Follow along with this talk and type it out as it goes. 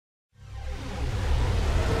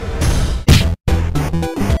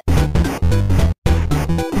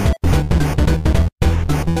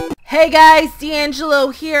Hey guys, D'Angelo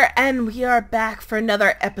here, and we are back for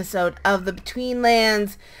another episode of the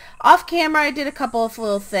Betweenlands. Off camera, I did a couple of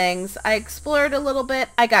little things. I explored a little bit.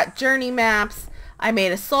 I got journey maps. I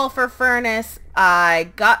made a sulfur furnace. I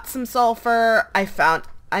got some sulfur.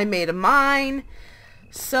 I made a mine.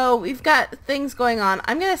 So we've got things going on.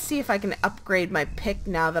 I'm going to see if I can upgrade my pick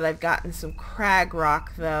now that I've gotten some crag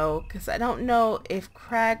rock, though, because I don't know if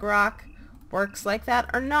crag rock works like that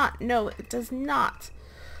or not. No, it does not.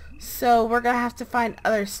 So we're going to have to find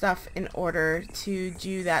other stuff in order to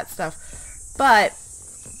do that stuff. But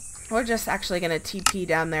we're just actually going to TP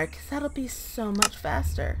down there because that'll be so much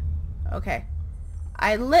faster. Okay.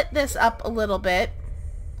 I lit this up a little bit.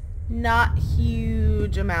 Not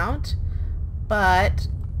huge amount. But,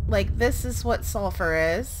 like, this is what sulfur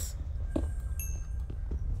is.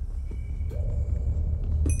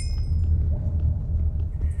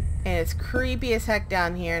 And it's creepy as heck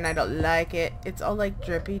down here, and I don't like it. It's all, like,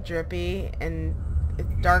 drippy, and it's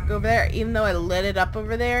dark over there. Even though I lit it up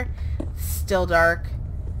over there, it's still dark.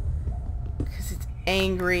 Because it's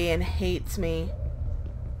angry and hates me.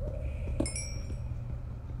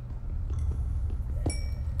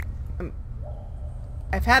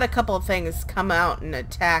 I've had a couple of things come out and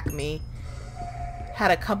attack me.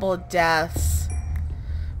 Had a couple of deaths.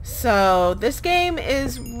 So this game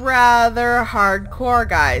is rather hardcore,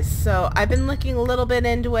 guys. So I've been looking a little bit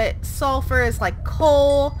into it. Sulfur is like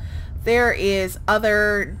coal. There is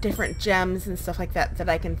other different gems and stuff like that that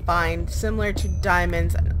I can find, similar to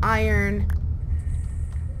diamonds and iron.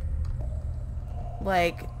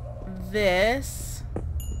 Like this.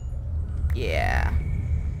 Yeah.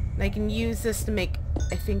 And I can use this to make,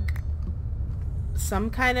 I think, some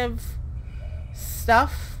kind of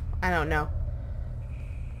stuff. I don't know.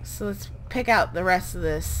 So let's pick out the rest of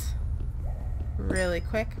this really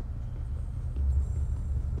quick.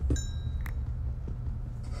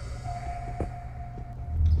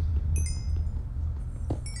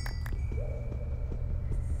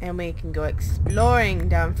 And we can go exploring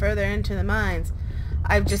down further into the mines.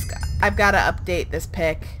 I've got to update this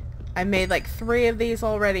pick. I made like 3 of these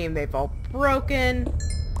already and they've all broken.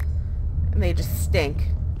 And they just stink.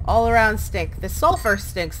 All around stink. The sulfur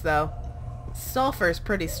stinks though. Sulfur is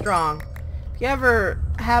pretty strong. If you ever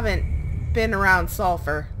haven't been around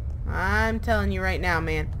sulfur, I'm telling you right now,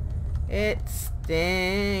 man, it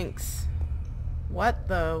stinks. What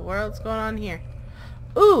the world's going on here?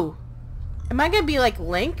 Ooh! Am I gonna be like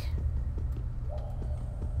Link?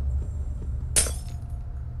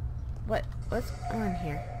 What's on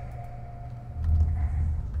here?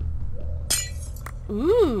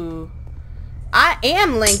 Ooh! I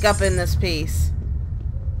am Link up in this piece.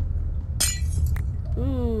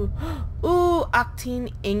 Ooh. Ooh,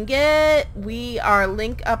 octane ingot. We are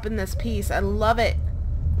Link up in this piece. I love it.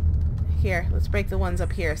 Here, let's break the ones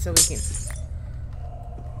up here so we can...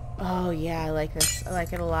 Oh, yeah, I like this. I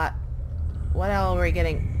like it a lot. What else are we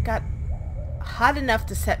getting? Got hot enough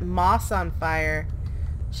to set moss on fire.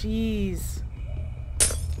 Jeez.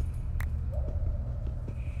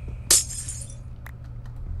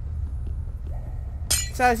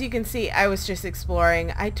 So as you can see, I was just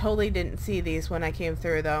exploring. I totally didn't see these when I came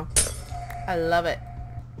through, though. I love it.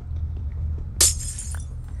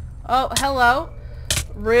 Oh, hello.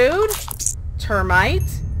 Rude.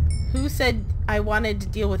 Termite. Who said I wanted to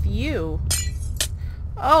deal with you?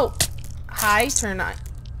 Oh. Hi, termite.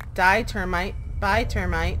 Die, termite. Bye,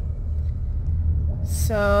 termite.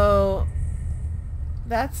 So,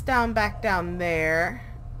 that's back down there.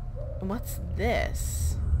 What's this?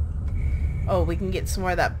 Oh, we can get some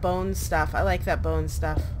more of that bone stuff. I like that bone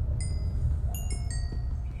stuff.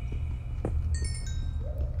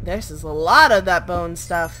 This is a lot of that bone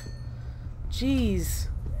stuff. Jeez.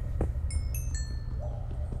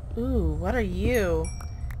 Ooh, what are you?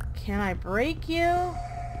 Can I break you? I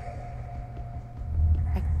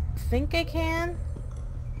think I can.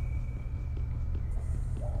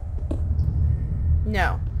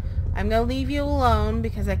 No. I'm going to leave you alone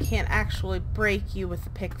because I can't actually break you with the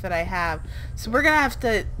pick that I have. So we're going to have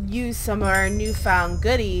to use some of our newfound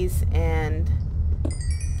goodies and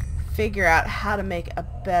figure out how to make a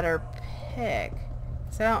better pick.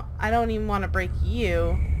 So I don't even want to break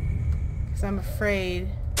you because I'm afraid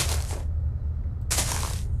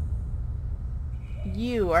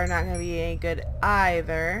you are not going to be any good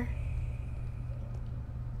either.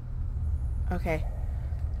 Okay.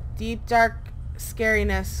 Deep, dark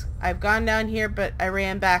scariness. I've gone down here, but I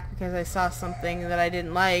ran back because I saw something that I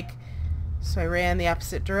didn't like. So I ran the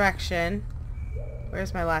opposite direction.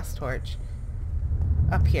 Where's my last torch?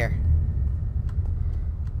 Up here.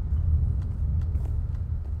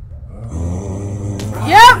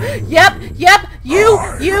 Yep! You!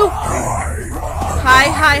 Hi.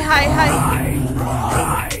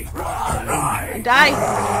 Die.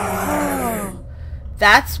 Oh.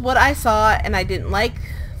 That's what I saw, and I didn't like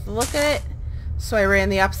the look of it, so I ran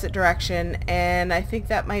the opposite direction, and I think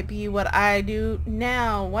that might be what I do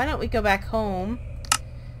now. Why don't we go back home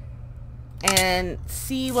and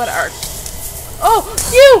see what our... Oh!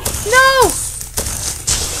 You! No!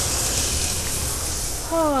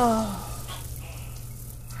 Oh.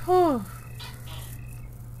 Whew.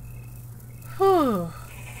 Whew.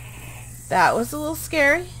 That was a little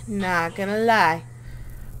scary, not gonna lie.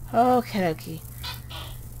 Okay, dokie.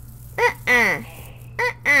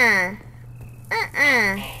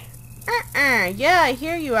 Yeah, I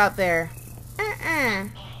hear you out there.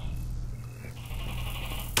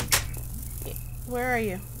 Where are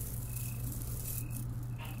you?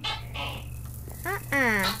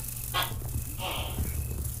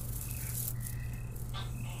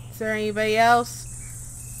 Is there anybody else?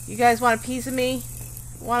 You guys want a piece of me?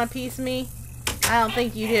 Want a piece of me? I don't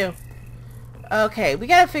think you do. Okay, we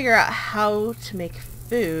gotta figure out how to make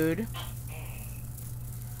food.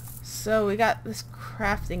 So we got this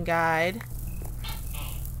crafting guide.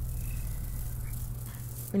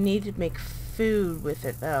 We need to make food with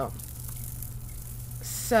it though.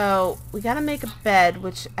 So we gotta make a bed,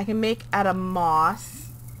 which I can make out of moss.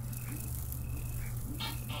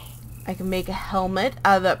 I can make a helmet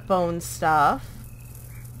out of that bone stuff.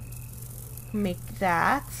 Make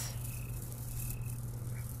that.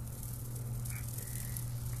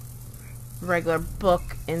 Regular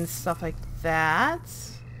book and stuff like that.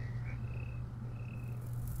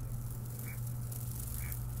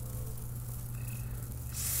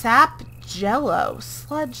 Sap jello,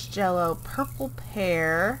 sludge jello, purple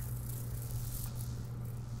pear.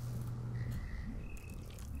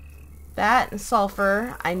 That and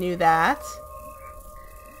sulfur, I knew that.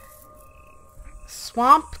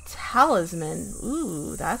 Swamp talisman.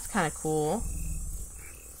 Ooh, that's kind of cool.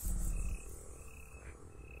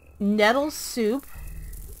 Nettle soup.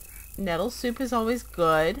 Nettle soup is always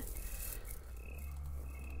good.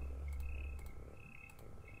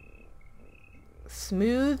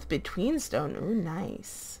 Smooth between stone. Ooh,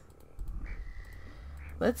 nice.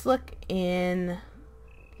 Let's look in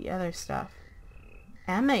the other stuff.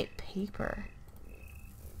 Amite paper.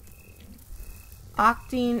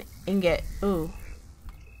 Octane ingot. Ooh.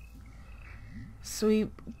 So we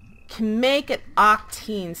can make an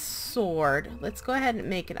octane sword. Let's go ahead and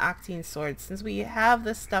make an octane sword. Since we have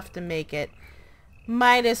the stuff to make it,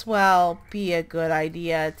 might as well be a good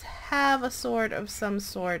idea to have a sword of some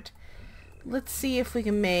sort. Let's see if we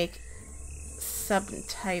can make some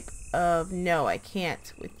type of... No, I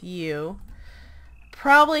can't with you.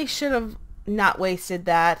 Probably should have not wasted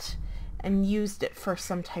that and used it for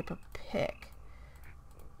some type of pick.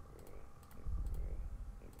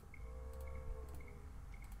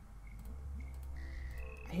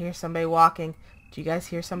 I hear somebody walking. Do you guys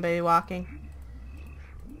hear somebody walking?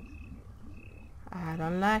 I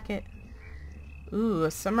don't like it. Ooh, a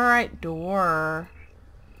summerite door.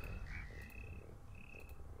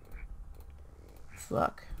 Let's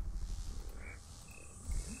look.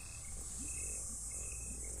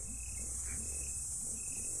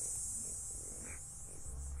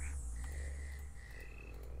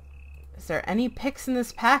 Is there any picks in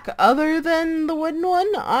this pack other than the wooden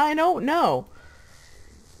one? I don't know.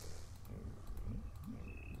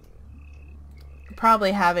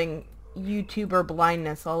 Probably having YouTuber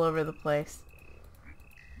blindness all over the place.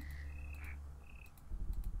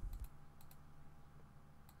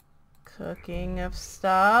 Cooking of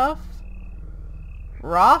stuff.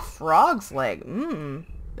 Raw frog's leg. Mmm.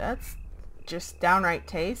 That's just downright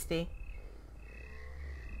tasty.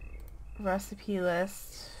 Recipe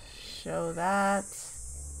list. Show that.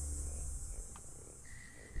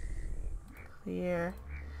 Clear.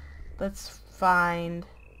 Let's find...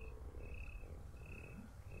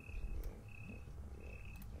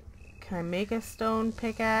 Can I make a stone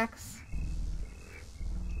pickaxe?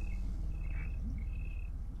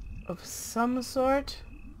 Of some sort?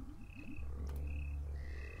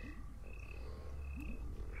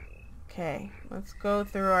 Okay, let's go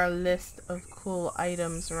through our list of cool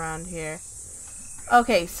items around here.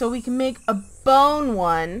 Okay, so we can make a bone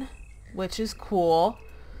one, which is cool.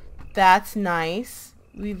 That's nice.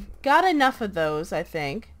 We've got enough of those, I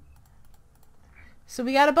think. So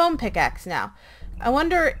we got a bone pickaxe now. I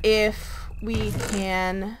wonder if we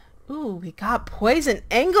can... Ooh, we got poison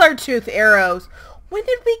angler tooth arrows. When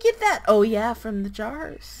did we get that? Oh yeah, from the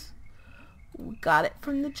jars. We got it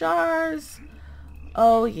from the jars.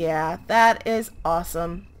 Oh yeah, that is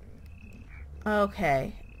awesome.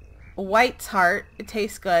 Okay. A white's heart. It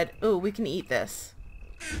tastes good. Ooh, we can eat this.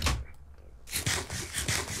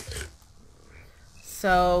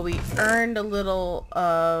 So we earned a little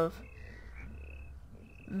of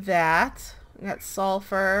that. We got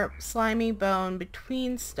sulfur, slimy bone,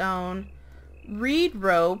 between stone, reed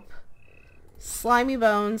rope, slimy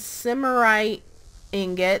bones, simmerite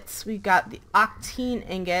ingots. We got the octine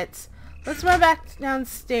ingots. Let's run back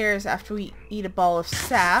downstairs after we eat a ball of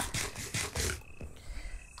sap.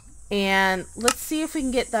 And let's see if we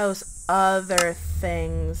can get those other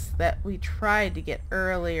things that we tried to get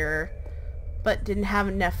earlier, but didn't have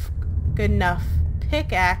good enough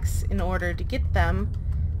pickaxe in order to get them.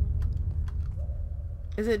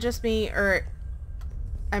 Is it just me, or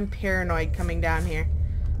I'm paranoid coming down here?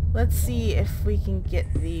 Let's see if we can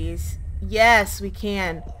get these. Yes, we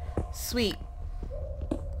can. Sweet.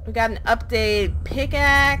 We got an updated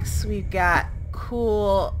pickaxe. We've got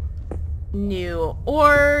cool new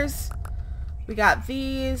ores. We got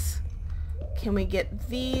these. Can we get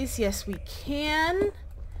these? Yes, we can.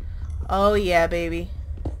 Oh yeah, baby.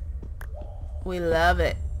 We love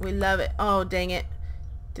it. We love it. Oh, dang it.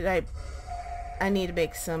 I need to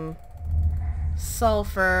make some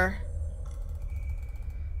sulfur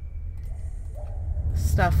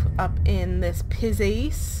stuff up in this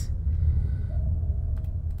pizzase.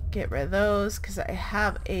 Get rid of those because I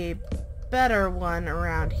have a better one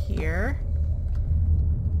around here.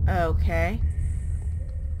 Okay.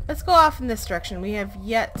 Let's go off in this direction. We have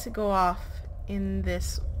yet to go off in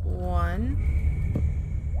this one.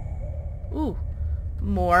 Ooh.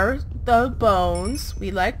 More the bones.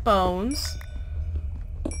 We like bones.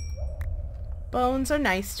 Bones are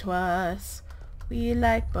nice to us. We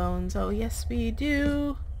like bones. Oh, yes, we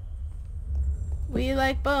do. We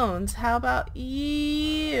like bones. How about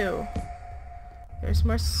you? There's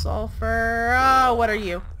more sulfur. Oh, what are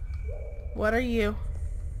you? What are you?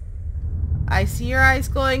 I see your eyes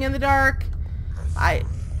glowing in the dark.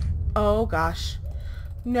 Oh, gosh.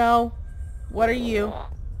 No. What are you?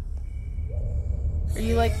 Are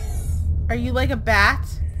you like a bat?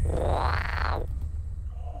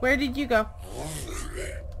 Where did you go?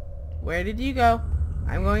 Where did you go?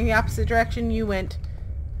 I'm going the opposite direction you went.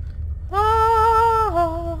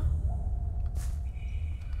 Oh.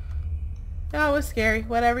 That was scary.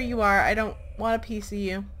 Whatever you are, I don't want a piece of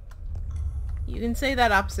you. You can say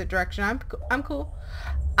that opposite direction. I'm cool.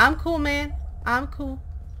 I'm cool, man. I'm cool.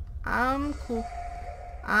 I'm cool.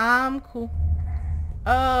 I'm cool.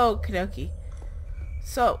 Oh, Kadoki.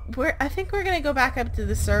 So, I think we're gonna go back up to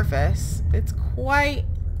the surface. It's quite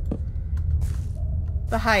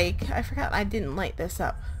the hike. I forgot I didn't light this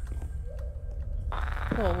up.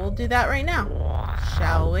 Cool, we'll do that right now.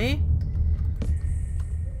 Shall we?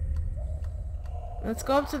 Let's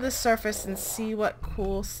go up to the surface and see what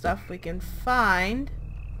cool stuff we can find.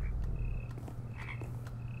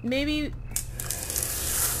 Maybe...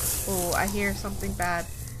 Oh, I hear something bad.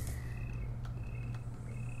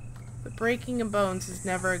 The breaking of bones is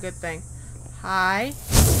never a good thing. Hi.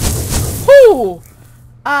 Whoo!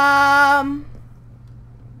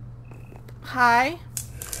 Hi.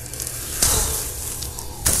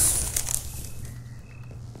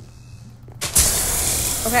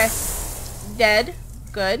 Okay. Dead.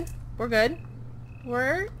 Good. We're good.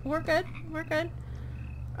 We're good. We're good.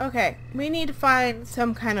 Okay. We need to find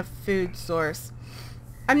some kind of food source.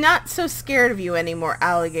 I'm not so scared of you anymore,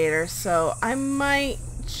 alligator, so I might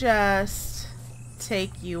just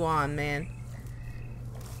take you on, man.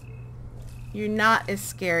 You're not as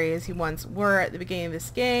scary as you once were at the beginning of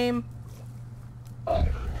this game.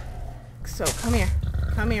 So, come here.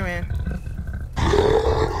 Come here, man.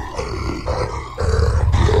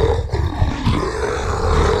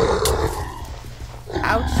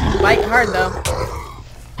 Ouch. You bite hard, though.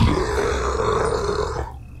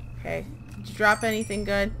 Okay. Did you drop anything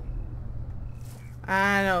good?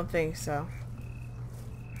 I don't think so.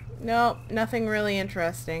 Nope. Nothing really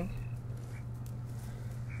interesting.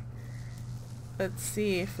 Let's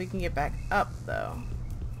see if we can get back up, though.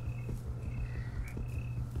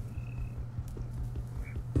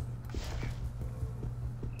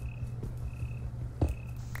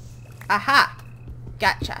 Aha!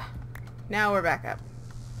 Gotcha. Now we're back up.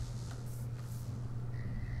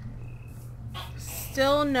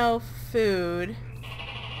 Still no food.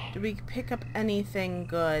 Did we pick up anything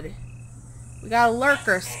good? We got a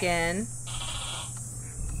lurker skin.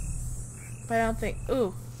 But I don't think...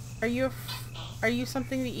 Ooh. Are you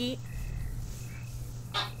something to eat?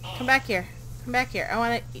 Come back here. Come back here. I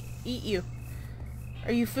want to eat you.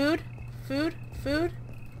 Are you food? Food? Food?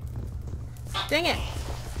 Dang it.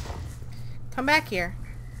 Come back here.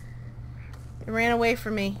 It ran away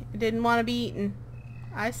from me. It didn't want to be eaten.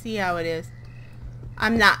 I see how it is.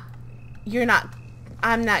 I'm not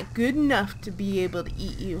good enough to be able to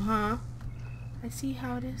eat you, huh? I see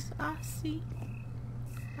how it is. I see.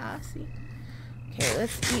 Okay,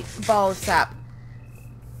 let's eat a ball of sap.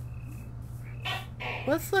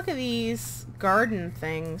 Let's look at these garden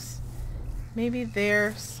things. Maybe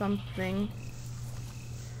they're something.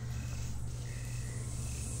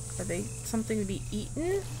 Are they something to be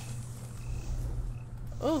eaten?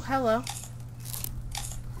 Oh, hello.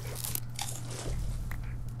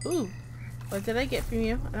 Ooh. What did I get from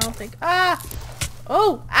you? I don't think... Ah!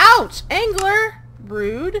 Oh! Ouch! Angler!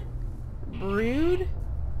 Rude. Rude.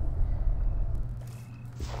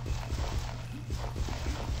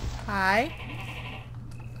 Hi.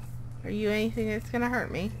 Are you anything that's gonna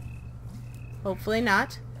hurt me? Hopefully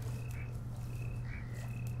not.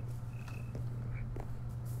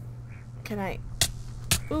 Can I...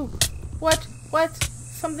 Ooh. What? What?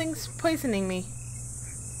 Something's poisoning me.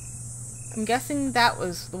 I'm guessing that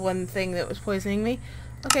was the one thing that was poisoning me.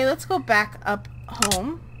 Okay, let's go back up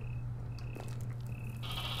home.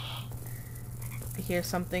 I hear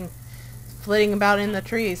something flitting about in the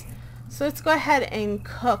trees. So let's go ahead and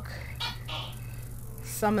cook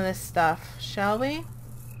some of this stuff, shall we?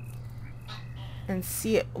 And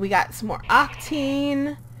see it. We got some more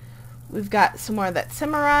octane. We've got some more of that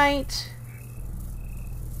simmerite.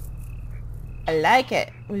 I like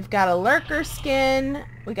it. We've got a lurker skin.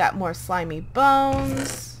 We got more slimy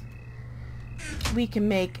bones. We can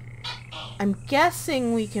make... I'm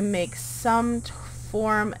guessing we can make some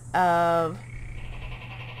form of...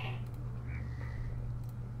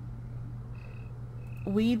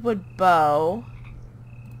 weedwood bow.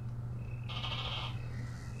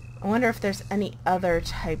 I wonder if there's any other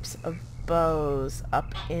types of bows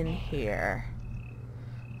up in here.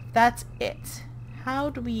 That's it.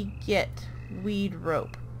 How do we get weed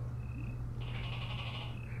rope?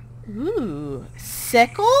 Ooh,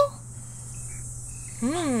 sickle?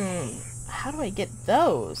 How do I get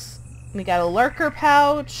those? We got a lurker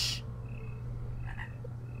pouch,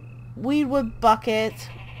 weedwood bucket,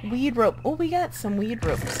 weed rope. Oh, we got some weed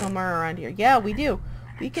rope somewhere around here. Yeah, we do.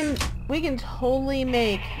 We can totally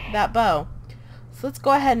make that bow. So let's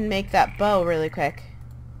go ahead and make that bow really quick.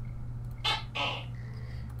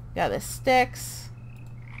 Got the sticks.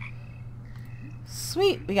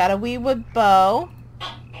 Sweet. We got a weedwood bow.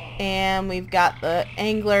 And we've got the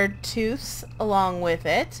angler tooths along with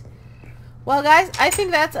it. Well, guys, I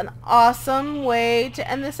think that's an awesome way to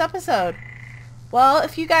end this episode. Well,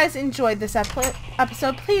 if you guys enjoyed this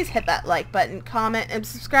episode, please hit that like button, comment, and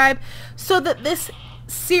subscribe so that this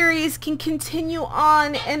series can continue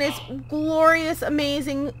on in its glorious,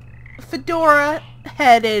 amazing,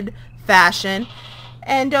 fedora-headed fashion.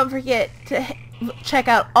 And don't forget to check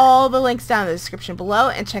out all the links down in the description below,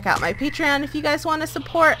 and check out my Patreon if you guys want to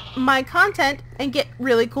support my content and get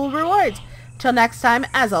really cool rewards. Till next time,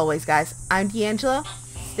 as always, guys, I'm D'Angelo.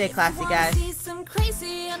 Stay classy, guys. You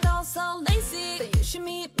should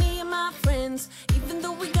meet me and my friends. Even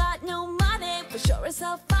though we got no money, for sure it's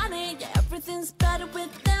all funny. Yeah, everything's better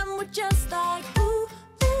with them. We're just like, ooh,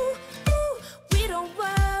 ooh, ooh. We don't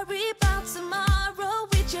worry about tomorrow.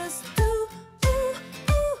 We just